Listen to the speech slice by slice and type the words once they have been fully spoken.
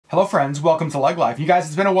Hello friends, welcome to LeggLife. You guys,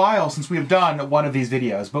 it's been a while since we have done one of these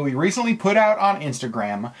videos, but we recently put out on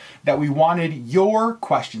Instagram that we wanted your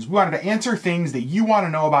questions. We wanted to answer things that you want to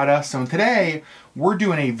know about us, so today we're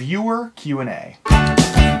doing a viewer Q&A.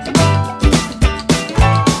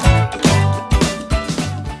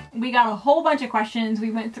 We got a whole bunch of questions,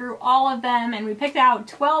 we went through all of them, and we picked out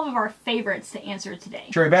 12 of our favorites to answer today.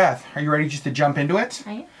 Sherri Beth, are you ready just to jump into it?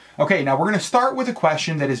 I am. Okay, now we're going to start with a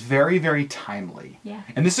question that is very, very timely. Yeah.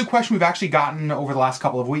 And this is a question we've actually gotten over the last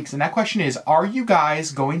couple of weeks, and that question is, are you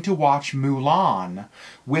guys going to watch Mulan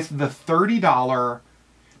with the $30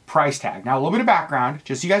 price tag? Now, a little bit of background,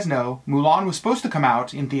 just so you guys know, Mulan was supposed to come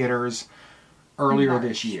out in theaters earlier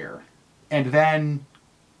this year, and then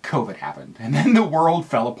COVID happened, and then the world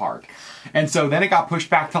fell apart. And so then it got pushed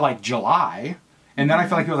back to like July, and then I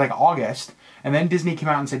feel like it was like August. And then Disney came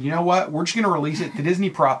out and said, you know what, we're just going to release it to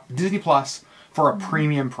Disney Plus for a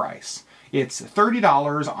premium price. It's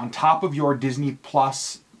 $30 on top of your Disney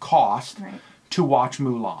Plus cost to watch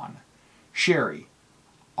Mulan. Sherri,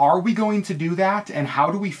 are we going to do that? And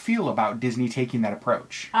how do we feel about Disney taking that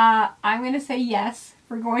approach? I'm going to say yes,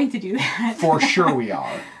 we're going to do that. For sure we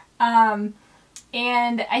are. And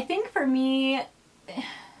I think for me,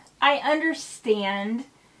 I understand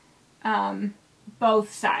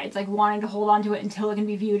both sides, like wanting to hold on to it until it can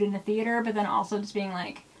be viewed in a theater, but then also just being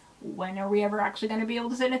like, when are we ever actually going to be able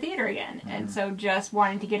to sit in a theater again? And so just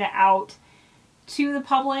wanting to get it out to the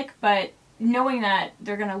public, but knowing that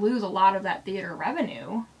they're going to lose a lot of that theater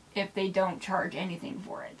revenue if they don't charge anything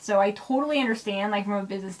for it. So I totally understand, like from a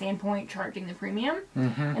business standpoint, charging the premium,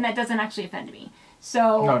 and that doesn't actually offend me.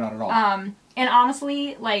 So no, not at all. And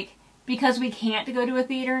honestly, like, because we can't go to a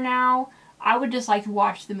theater now, I would just like to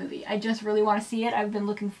watch the movie. I just really want to see it. I've been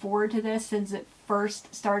looking forward to this since it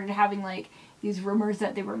first started having like these rumors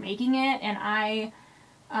that they were making it, and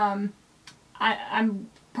I'm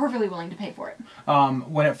perfectly willing to pay for it.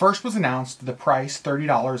 When it first was announced, the price,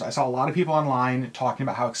 $30, I saw a lot of people online talking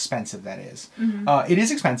about how expensive that is. It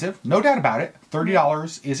is expensive, no doubt about it.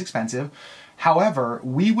 $30 is expensive. However,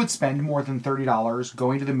 we would spend more than $30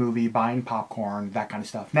 going to the movie, buying popcorn, that kind of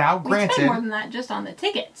stuff. Now, granted... We spend more than that just on the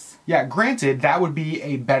tickets. Yeah, granted, that would be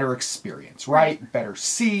a better experience, right? Better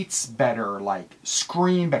seats, better, like,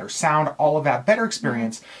 screen, better sound, all of that. Better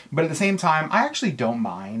experience. But at the same time, I actually don't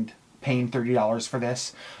mind paying $30 for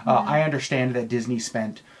this. I understand that Disney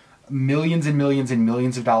spent millions and millions and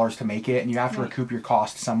millions of dollars to make it, and you have to recoup your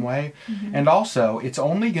cost some way. And also, it's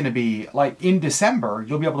only going to be, like, in December,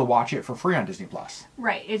 you'll be able to watch it for free on Disney Plus.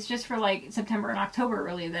 Right. It's just for, like, September and October,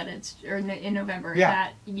 really, that it's, or in November,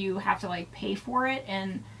 that you have to, like, pay for it,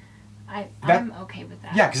 and I'm okay with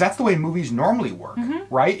that. Yeah, because that's the way movies normally work,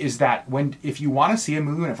 right? Is that if you want to see a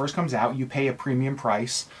movie when it first comes out, you pay a premium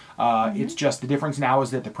price. It's just the difference now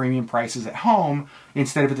is that the premium price is at home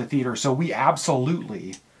instead of at the theater. So we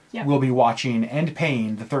absolutely will be watching and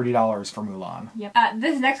paying the $30 for Mulan. Yep.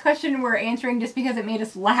 This next question we're answering just because it made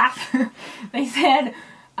us laugh. They said,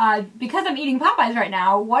 because I'm eating Popeyes right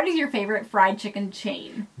now, what is your favorite fried chicken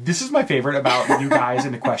chain? This is my favorite about you guys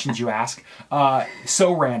and the questions you ask.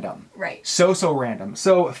 So random. Right. So random.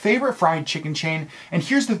 So favorite fried chicken chain, and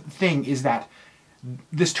here's the thing is that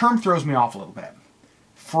this term throws me off a little bit.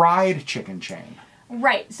 Fried chicken chain.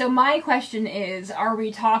 Right. So my question is, are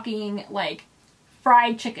we talking like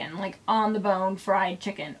fried chicken, like on the bone fried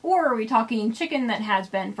chicken, or are we talking chicken that has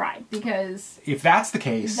been fried? Because if that's the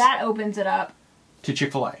case, that opens it up to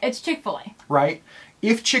Chick-fil-A. It's Chick-fil-A. Right?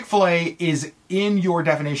 If Chick-fil-A is in your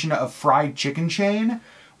definition of fried chicken chain,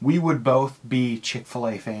 we would both be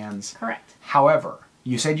Chick-fil-A fans. Correct. However,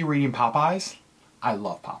 you said you were eating Popeyes. I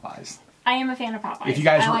love Popeyes. I am a fan of Popeyes. If you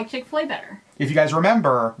guys I like Chick-fil-A better. If you guys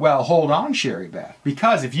remember, well, hold on, Sherri Beth,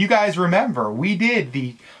 because if you guys remember, we did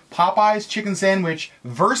the Popeyes chicken sandwich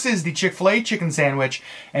versus the Chick-fil-A chicken sandwich,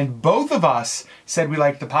 and both of us said we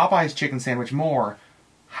liked the Popeyes chicken sandwich more.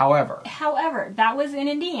 However, that was in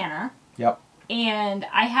Indiana. Yep. And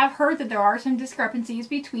I have heard that there are some discrepancies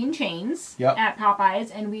between chains at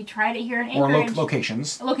Popeyes, and we tried it here in Anchorage. Or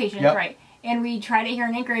locations. Locations, right. And we tried it here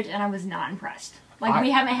in Anchorage, and I was not impressed. Like,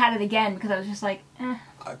 we haven't had it again because I was just like, eh.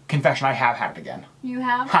 Confession, I have had it again. You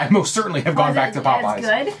have? I most certainly have gone back to Popeyes.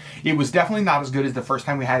 As good? It was definitely not as good as the first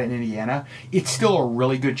time we had it in Indiana. It's still a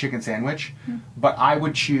really good chicken sandwich, but I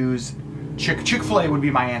would choose Chick-fil-A would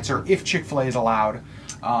be my answer if Chick-fil-A is allowed.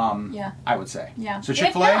 I would say. Yeah. So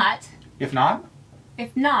Chick-fil-A? If not?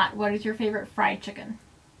 If not, what is your favorite fried chicken?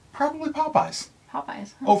 Probably Popeyes.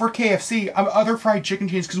 Popeyes. Over KFC, other fried chicken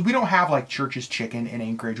chains, because we don't have like Church's Chicken in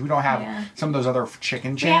Anchorage. We don't have some of those other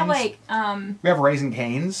chicken chains. We have like, we have Raising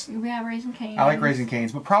Cane's. We have Raising Cane's. I like Raising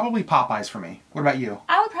Cane's, but probably Popeyes for me. What about you?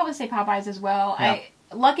 I would probably say Popeyes as well. Yeah.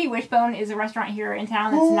 Lucky Wishbone is a restaurant here in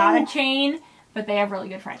town that's not a chain, but they have really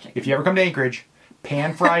good fried chicken. If you ever come to Anchorage,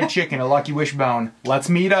 pan-fried chicken at Lucky Wishbone. Let's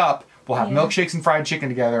meet up. We'll have milkshakes and fried chicken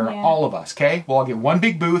together, all of us, okay? We'll all get one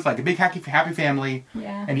big booth, like a big happy family,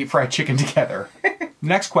 and eat fried chicken together.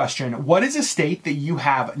 Next question. What is a state that you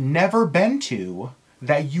have never been to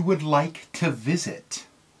that you would like to visit?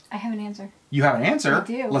 I have an answer. You have an answer? I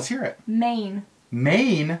do. Let's hear it. Maine.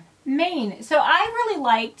 Maine? Maine. So I really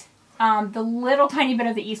liked the little tiny bit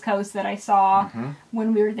of the East Coast that I saw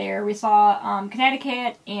when we were there. We saw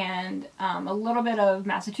Connecticut and a little bit of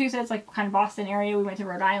Massachusetts, like kind of Boston area. We went to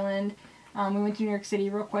Rhode Island. We went to New York City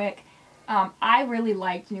real quick. I really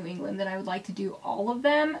liked New England, and I would like to do all of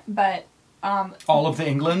them, but... all of the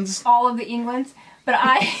Englands? All of the Englands. But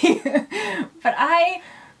I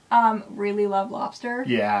really love lobster.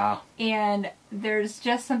 Yeah. And there's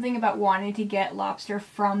just something about wanting to get lobster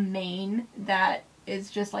from Maine that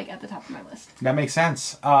is just like at the top of my list. That makes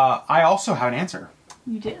sense. I also have an answer.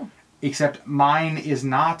 You do? Except mine is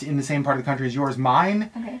not in the same part of the country as yours.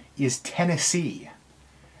 Mine is Tennessee.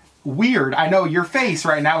 Weird. I know your face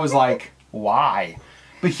right now is like, why?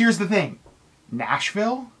 But here's the thing.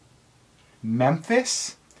 Nashville,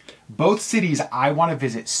 Memphis, both cities I want to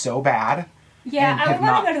visit so bad. Yeah, I would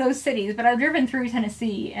want to go to those cities, but I've driven through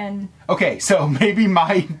Tennessee and... Okay, so maybe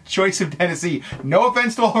my choice of Tennessee. No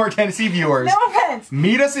offense to all of our Tennessee viewers. No offense.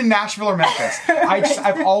 Meet us in Nashville or Memphis.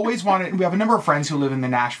 I've always wanted... We have a number of friends who live in the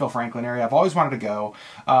Nashville, Franklin area. I've always wanted to go.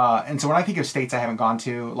 And so when I think of states I haven't gone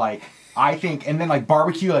to, like, I think... And then, like,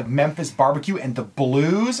 barbecue, like Memphis barbecue and the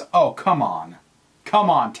blues. Oh, come on.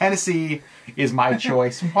 Come on. Tennessee is my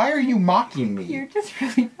choice. Why are you mocking me? You're just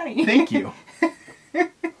really funny. Thank you.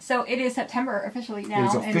 So it is September officially now. It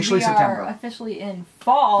is officially and we September. are officially in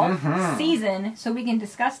fall season, so we can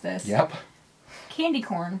discuss this. Yep. Candy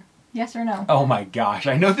corn, yes or no? Oh my gosh.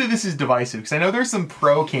 I know that this is divisive because I know there's some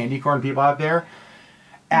pro candy corn people out there.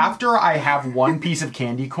 After I have one piece of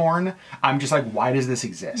candy corn, I'm just like, why does this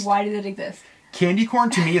exist? Why does it exist? Candy corn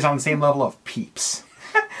to me is on the same level of Peeps.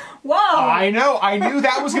 Whoa! I know. I knew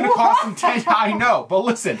that was going to cost some tension. I know. But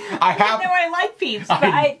listen, I have... I know I like Peeps,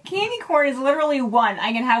 but candy corn is literally one.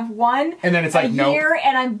 I can have one and then it's like, a year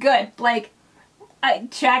and I'm good. Like,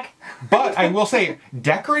 check. But I will say,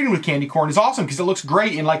 decorating with candy corn is awesome because it looks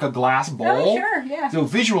great in like a glass bowl. Oh, sure, yeah. So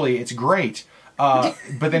visually, it's great. But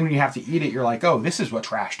then when you have to eat it, you're like, oh, this is what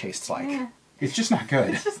trash tastes like. Yeah. It's just not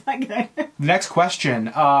good. It's just not good. Next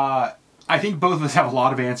question. I think both of us have a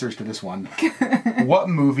lot of answers to this one. What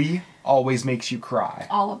movie always makes you cry?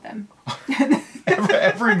 All of them.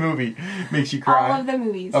 every movie makes you cry? All of the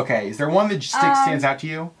movies. Okay. Is there one that stands out to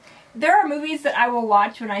you? There are movies that I will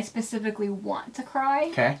watch when I specifically want to cry.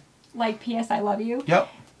 Okay. Like P.S. I Love You. Yep.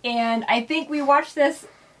 And I think we watched this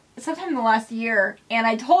sometime in the last year, and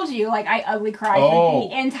I told you, like, I ugly cried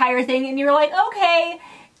the entire thing, and you were like, okay.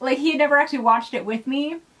 Like, he had never actually watched it with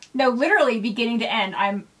me. No, literally, beginning to end,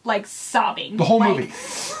 I'm, like, sobbing. The whole movie.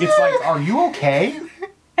 It's like, are you okay?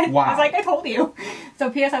 Wow. I was like, I told you. So,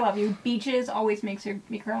 P.S. I Love You. Beaches always makes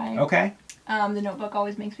me cry. Okay. The Notebook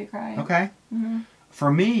always makes me cry. Okay.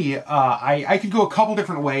 For me, I could go a couple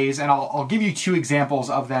different ways, and I'll give you two examples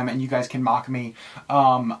of them, and you guys can mock me.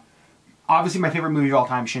 Obviously, my favorite movie of all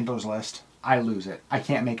time, Schindler's List. I lose it. I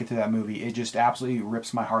can't make it to that movie. It just absolutely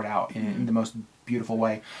rips my heart out in the most beautiful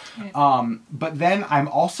way. Yeah. But then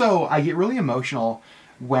I get really emotional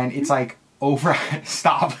when it's like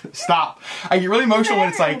stop. I get really emotional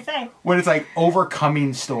when it's like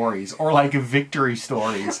overcoming stories or like victory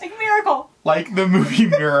stories. Like Miracle. Like the movie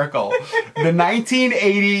Miracle. The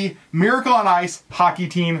 1980 Miracle on Ice hockey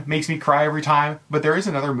team makes me cry every time. But there is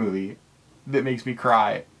another movie that makes me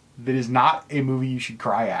cry that is not a movie you should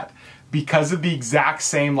cry at. Because of the exact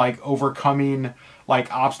same, like, overcoming,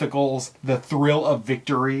 like, obstacles, the thrill of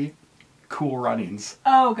victory, Cool Runnings.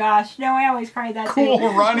 Oh, gosh. No, I always cried that Cool too.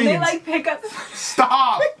 Runnings. When they, like, pick up...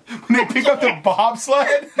 Stop! When they pick up the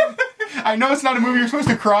bobsled? I know it's not a movie you're supposed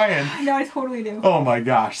to cry in. No, I totally do. Oh, my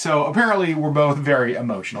gosh. So, apparently, we're both very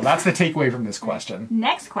emotional. That's the takeaway from this question.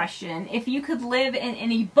 Next question. If you could live in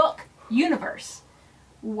any book universe,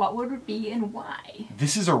 what would it be and why?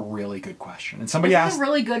 This is a really good question. And somebody asked... This is a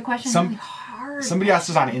really good question. Really hard. Somebody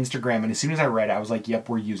asked us on Instagram, and as soon as I read it, I was like, yep,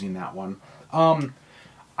 we're using that one.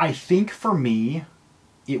 I think for me,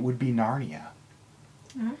 it would be Narnia.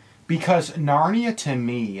 Because Narnia to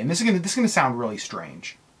me, and this is gonna sound really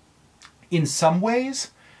strange. In some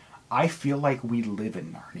ways, I feel like we live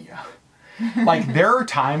in Narnia. Like, there are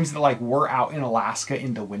times that, like, we're out in Alaska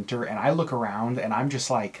in the winter, and I look around, and I'm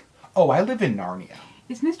just like, oh, I live in Narnia.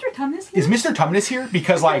 Is Mr. Tumnus here? Is Mr. Tumnus here?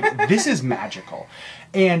 Because, like, this is magical.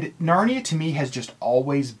 And Narnia, to me, has just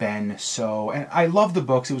always been so... And I love the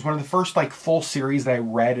books. It was one of the first, like, full series that I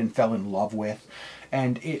read and fell in love with.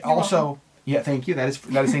 And it also... Welcome. Yeah, thank you. That is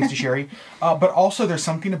thanks to Sherri. But also, there's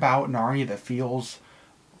something about Narnia that feels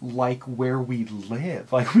like where we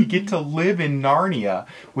live. Like, we get to live in Narnia,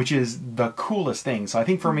 which is the coolest thing. So I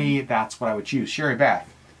think for me, that's what I would choose. Sherri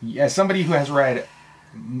Beth, as somebody who has read...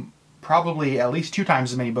 probably at least 2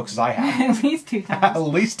 times as many books as I have. At least 2 times. At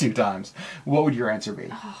least 2 times. What would your answer be?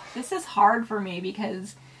 Oh, this is hard for me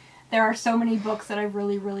because there are so many books that I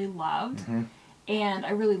really, really loved. Mm-hmm. And I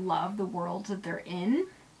really love the worlds that they're in.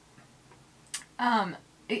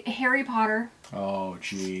 Harry Potter. Oh,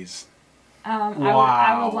 jeez. Wow.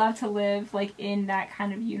 I would love to live, like, in that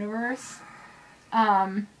kind of universe.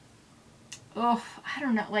 I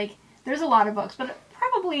don't know. Like, there's a lot of books, but...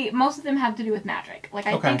 Probably most of them have to do with magic. Like,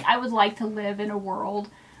 I think I would like to live in a world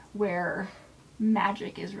where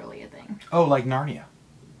magic is really a thing. Oh, like Narnia.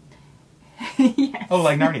 Yes. Oh,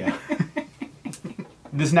 like Narnia.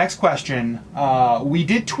 This next question, we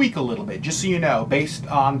did tweak a little bit, just so you know, based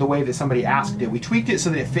on the way that somebody asked it. We tweaked it so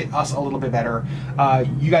that it fit us a little bit better.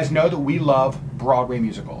 You guys know that we love Broadway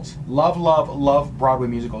musicals. Love, love, love Broadway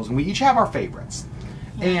musicals. And we each have our favorites.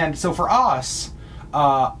 Yeah. And so for us...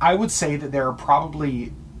 I would say that there are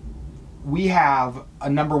probably, we have a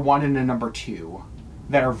number 1 and a number 2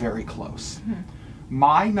 that are very close. Mm-hmm.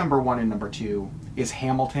 My number 1 and number 2 is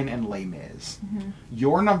Hamilton and Les Mis. Mm-hmm.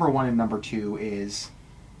 Your number 1 and number 2 is?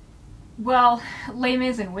 Well, Les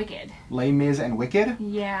Mis and Wicked. Les Mis and Wicked?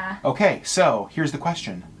 Yeah. Okay, so here's the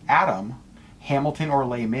question. Adam, Hamilton or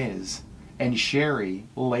Les Mis? And Sherri,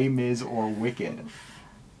 Les Mis or Wicked?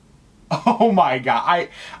 Oh my god.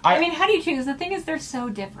 I mean, how do you choose? The thing is, they're so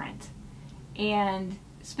different. And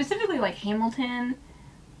specifically, like, Hamilton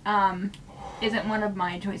isn't one of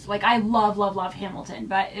my choices. Like, I love, love, love Hamilton,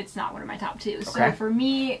 but it's not one of my top 2. Okay. So for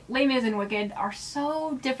me, Les Mis and Wicked are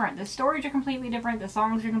so different. The stories are completely different. The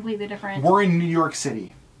songs are completely different. We're in New York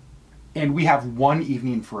City, and we have 1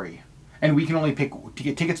 evening free. And we can only pick to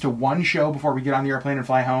get tickets to 1 show before we get on the airplane and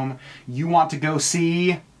fly home. You want to go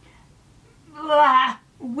see...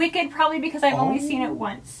 Wicked, probably because I've only seen it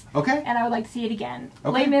once. Okay. And I would like to see it again.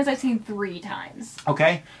 Okay. Les Mis I've seen 3 times.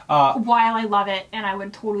 Okay. While I love it, and I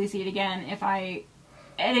would totally see it again if I...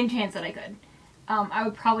 any chance that I could. I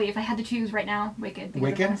would probably, if I had to choose right now, Wicked,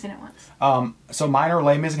 because I've only seen it once. So mine are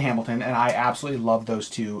Les Mis and Hamilton, and I absolutely love those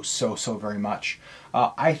 2 so, so very much.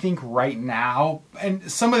 I think right now,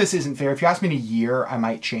 and some of this isn't fair, if you ask me in a year, I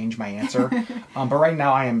might change my answer. But right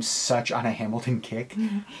now, I am such on a Hamilton kick.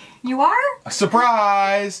 You are? A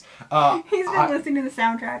surprise! He's been listening to the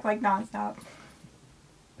soundtrack, like, nonstop.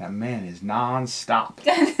 That man is nonstop.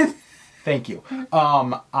 Thank you.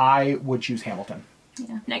 I would choose Hamilton.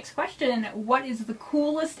 Yeah. Next question. What is the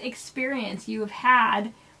coolest experience you have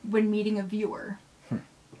had when meeting a viewer?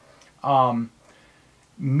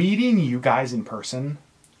 Meeting you guys in person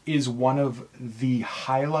is one of the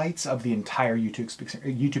highlights of the entire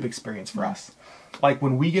YouTube experience for us. Like,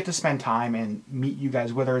 when we get to spend time and meet you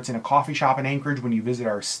guys, whether it's in a coffee shop in Anchorage when you visit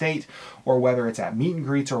our estate, or whether it's at meet and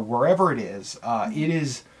greets or wherever it is,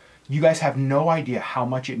 you guys have no idea how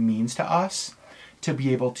much it means to us to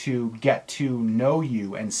be able to get to know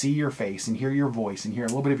you and see your face and hear your voice and hear a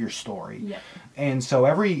little bit of your story. Yep. And so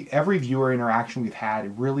every viewer interaction we've had,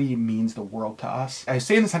 it really means the world to us. I was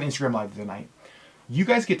saying this on Instagram Live the other night. You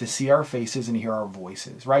guys get to see our faces and hear our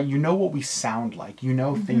voices, right? You know what we sound like. You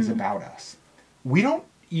know things about us. We don't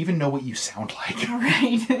even know what you sound like.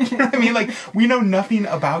 Right. You know what I mean? Like, we know nothing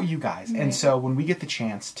about you guys. Right. And so when we get the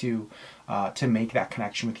chance to make that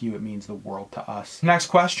connection with you, it means the world to us. Next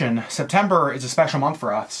question. September is a special month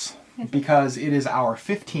for us because it is our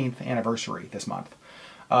 15th anniversary this month.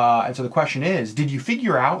 And so the question is, did you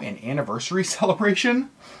figure out an anniversary celebration?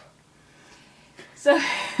 So,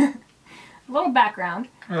 a little background.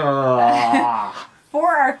 For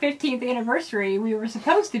our 15th anniversary, we were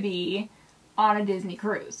supposed to be on a Disney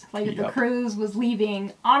cruise. Like, if the cruise was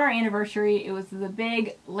leaving on our anniversary, it was the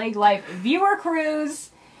big LeggLife viewer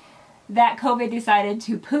cruise that COVID decided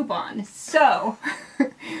to poop on. So,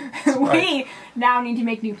 we now need to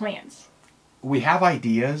make new plans. We have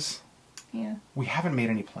ideas. Yeah. We haven't made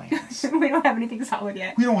any plans. We don't have anything solid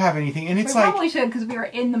yet. We don't have anything, and it's we probably should, because we are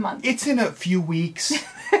in the month. It's in a few weeks.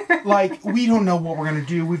 Like, we don't know what we're going to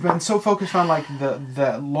do. We've been so focused on, like,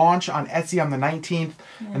 the launch on Etsy on the 19th,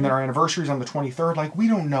 and then our anniversary is on the 23rd. Like, we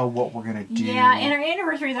don't know what we're going to do. Yeah, and our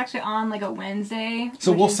anniversary is actually on, like, a Wednesday,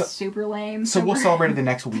 so which is super lame. So we'll celebrate it the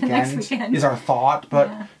next weekend, next weekend. Is our thought. But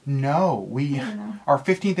no, our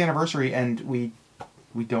 15th anniversary, and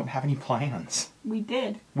we don't have any plans. We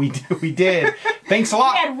did. We did. Thanks a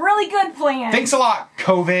lot. We had really good plans. Thanks a lot,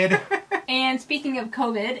 COVID. And speaking of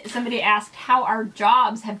COVID, somebody asked how our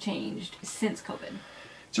jobs have changed since COVID.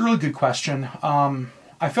 It's a really good question.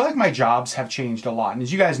 I feel like my jobs have changed a lot. And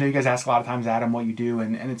as you guys know, you guys ask a lot of times, Adam, what you do,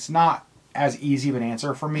 and it's not as easy of an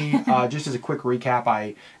answer for me. Just as a quick recap,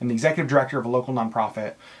 I am the executive director of a local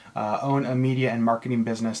nonprofit, own a media and marketing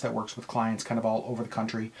business that works with clients kind of all over the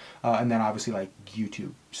country, and then obviously like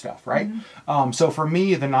YouTube stuff, right? So for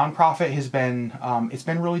me, the nonprofit has been, it's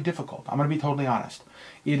been really difficult. I'm going to be totally honest.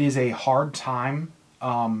 It is a hard time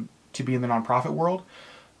to be in the nonprofit world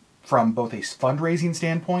from both a fundraising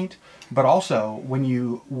standpoint, but also when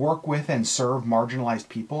you work with and serve marginalized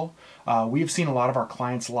people. We have seen a lot of our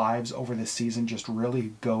clients' lives over this season just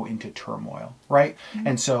really go into turmoil, right?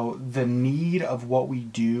 And so the need of what we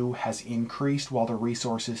do has increased while the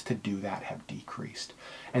resources to do that have decreased.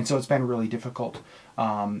 And so it's been really difficult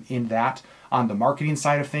in that. On the marketing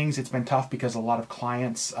side of things, it's been tough because a lot of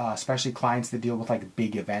clients, especially clients that deal with like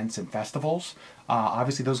big events and festivals,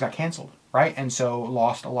 obviously those got canceled, right? And so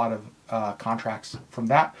lost a lot of contracts from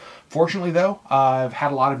that. Fortunately though, I've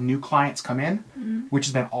had a lot of new clients come in, which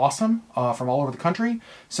has been awesome from all over the country.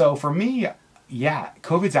 So for me, yeah,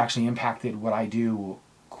 COVID's actually impacted what I do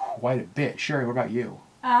quite a bit. Sherri, what about you?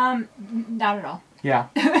 Not at all. Yeah.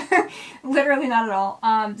 Literally not at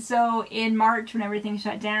all. So in March, when everything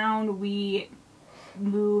shut down, we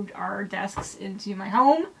moved our desks into my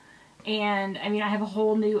home. And I mean, I have a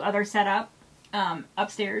whole new other setup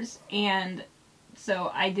upstairs. And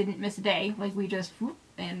so I didn't miss a day. Like we just whoop,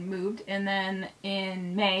 and moved. And then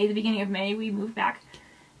in May, the beginning of May, we moved back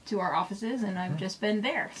to our offices, and I've just been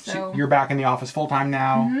there. So you're back in the office full time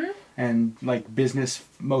now, and like business,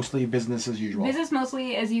 mostly business as usual. Business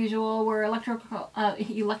mostly as usual. We're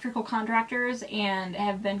electrical contractors and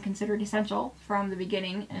have been considered essential from the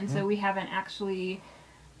beginning, and so we haven't actually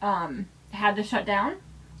had to shut down.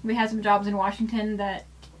 We had some jobs in Washington that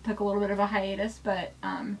took a little bit of a hiatus, but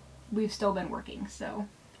we've still been working. So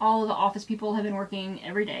all of the office people have been working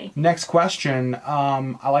every day. Next question.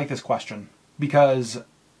 I like this question because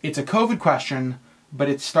it's a COVID question, but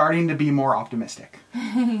it's starting to be more optimistic.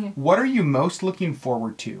 What are you most looking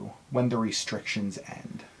forward to when the restrictions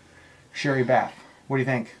end? Sherri Beth, what do you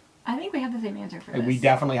think? I think we have the same answer for this. We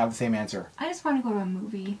definitely have the same answer. I just want to go to a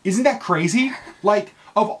movie. Isn't that crazy? Like,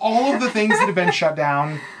 of all of the things that have been shut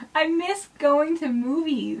down. I miss going to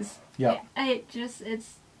movies. Yep. I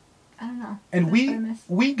don't know. And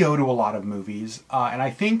we go to a lot of movies, and I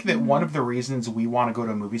think that one of the reasons we want to go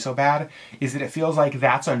to a movie so bad is that it feels like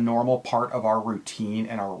that's a normal part of our routine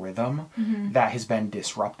and our rhythm that has been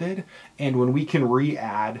disrupted. And when we can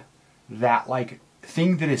re-add that like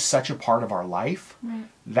thing that is such a part of our life,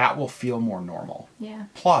 that will feel more normal. Yeah.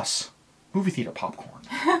 Plus, movie theater popcorn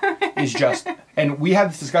is just, and we had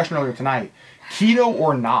this discussion earlier tonight, keto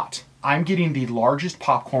or not, I'm getting the largest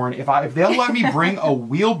popcorn. If they'll let me bring a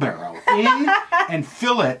wheelbarrow in and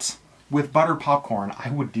fill it with buttered popcorn, I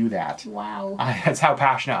would do that. Wow. That's how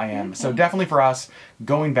passionate I am. So definitely for us,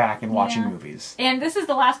 going back and watching movies. And this is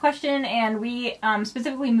the last question, and we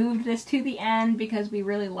specifically moved this to the end because we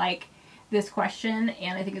really like this question,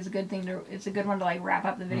 and I think it's a good thing it's a good one to like wrap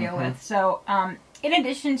up the video with. So, in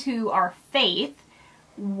addition to our faith,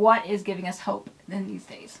 what is giving us hope in these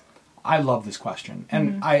days? I love this question.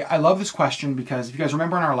 And I love this question because if you guys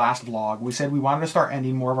remember in our last vlog, we said we wanted to start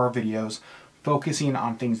ending more of our videos focusing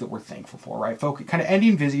on things that we're thankful for, right? Kind of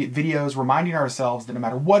ending videos, reminding ourselves that no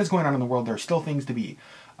matter what is going on in the world, there are still things to be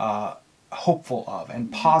hopeful of and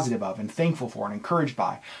positive of and thankful for and encouraged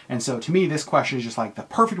by. And so to me, this question is just like the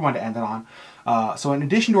perfect one to end it on. So in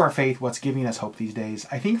addition to our faith, what's giving us hope these days?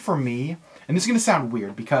 I think for me, and this is going to sound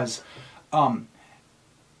weird because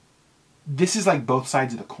this is like both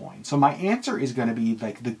sides of the coin. So my answer is going to be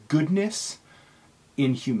like the goodness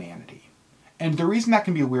in humanity. And the reason that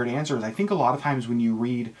can be a weird answer is I think a lot of times when you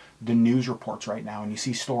read the news reports right now and you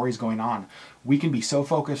see stories going on, we can be so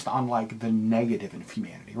focused on like the negative in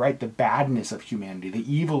humanity, right? The badness of humanity,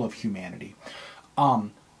 the evil of humanity.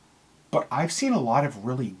 But I've seen a lot of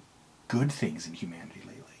really good things in humanity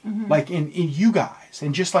lately. Like in you guys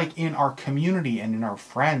and just like in our community and in our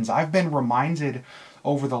friends. I've been reminded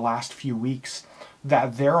over the last few weeks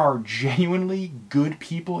that there are genuinely good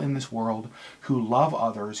people in this world who love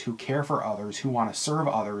others, who care for others, who want to serve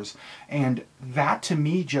others. And that to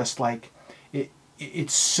me just like,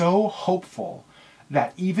 it's so hopeful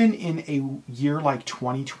that even in a year like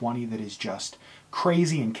 2020 that is just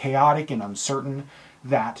crazy and chaotic and uncertain,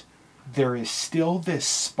 that there is still this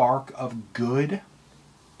spark of good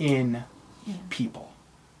in people.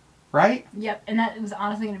 Right? Yep, and that was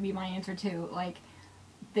honestly going to be my answer too. Like,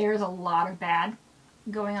 there's a lot of bad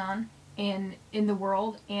going on in the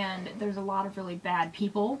world, and there's a lot of really bad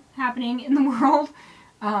people happening in the world.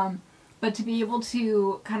 But to be able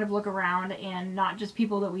to kind of look around and not just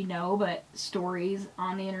people that we know, but stories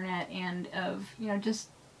on the internet and of, you know, just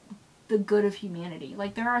the good of humanity.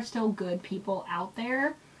 Like, there are still good people out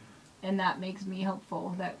there, and that makes me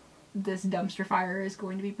hopeful that this dumpster fire is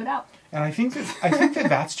going to be put out. And I think that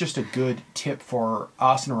that's just a good tip for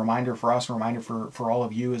us, and a reminder for us, and a reminder for all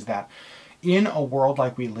of you, is that in a world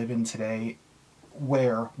like we live in today,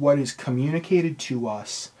 where what is communicated to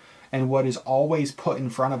us and what is always put in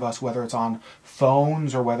front of us, whether it's on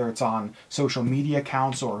phones or whether it's on social media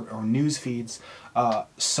accounts or news feeds,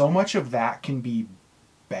 so much of that can be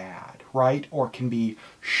bad, right? Or can be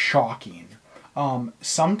shocking.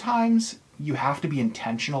 Sometimes you have to be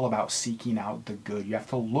intentional about seeking out the good. You have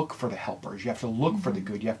to look for the helpers. You have to look for the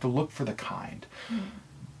good. You have to look for the kind.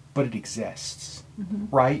 But it exists,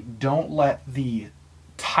 right? Don't let the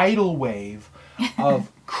tidal wave of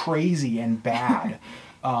crazy and bad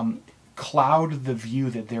cloud the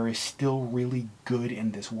view that there is still really good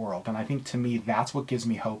in this world. And I think, to me, that's what gives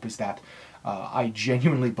me hope, is that I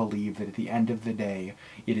genuinely believe that at the end of the day,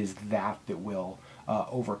 it is that will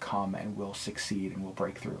overcome and will succeed and will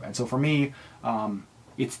break through. And so for me,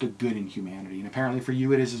 it's the good in humanity. And apparently for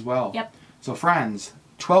you, it is as well. Yep. So friends,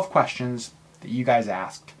 12 questions that you guys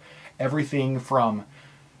asked. Everything from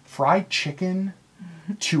fried chicken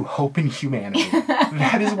to hope in humanity.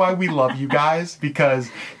 That is why we love you guys, because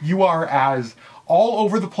you are as all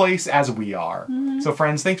over the place as we are. So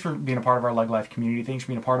friends, thanks for being a part of our LeggLife community. Thanks for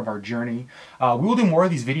being a part of our journey. We will do more of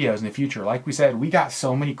these videos in the future. Like we said, we got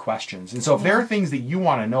so many questions. And so if there are things that you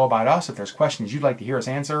want to know about us, if there's questions you'd like to hear us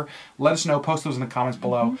answer, let us know. Post those in the comments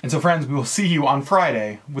below. And so friends, we will see you on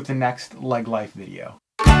Friday with the next LeggLife video.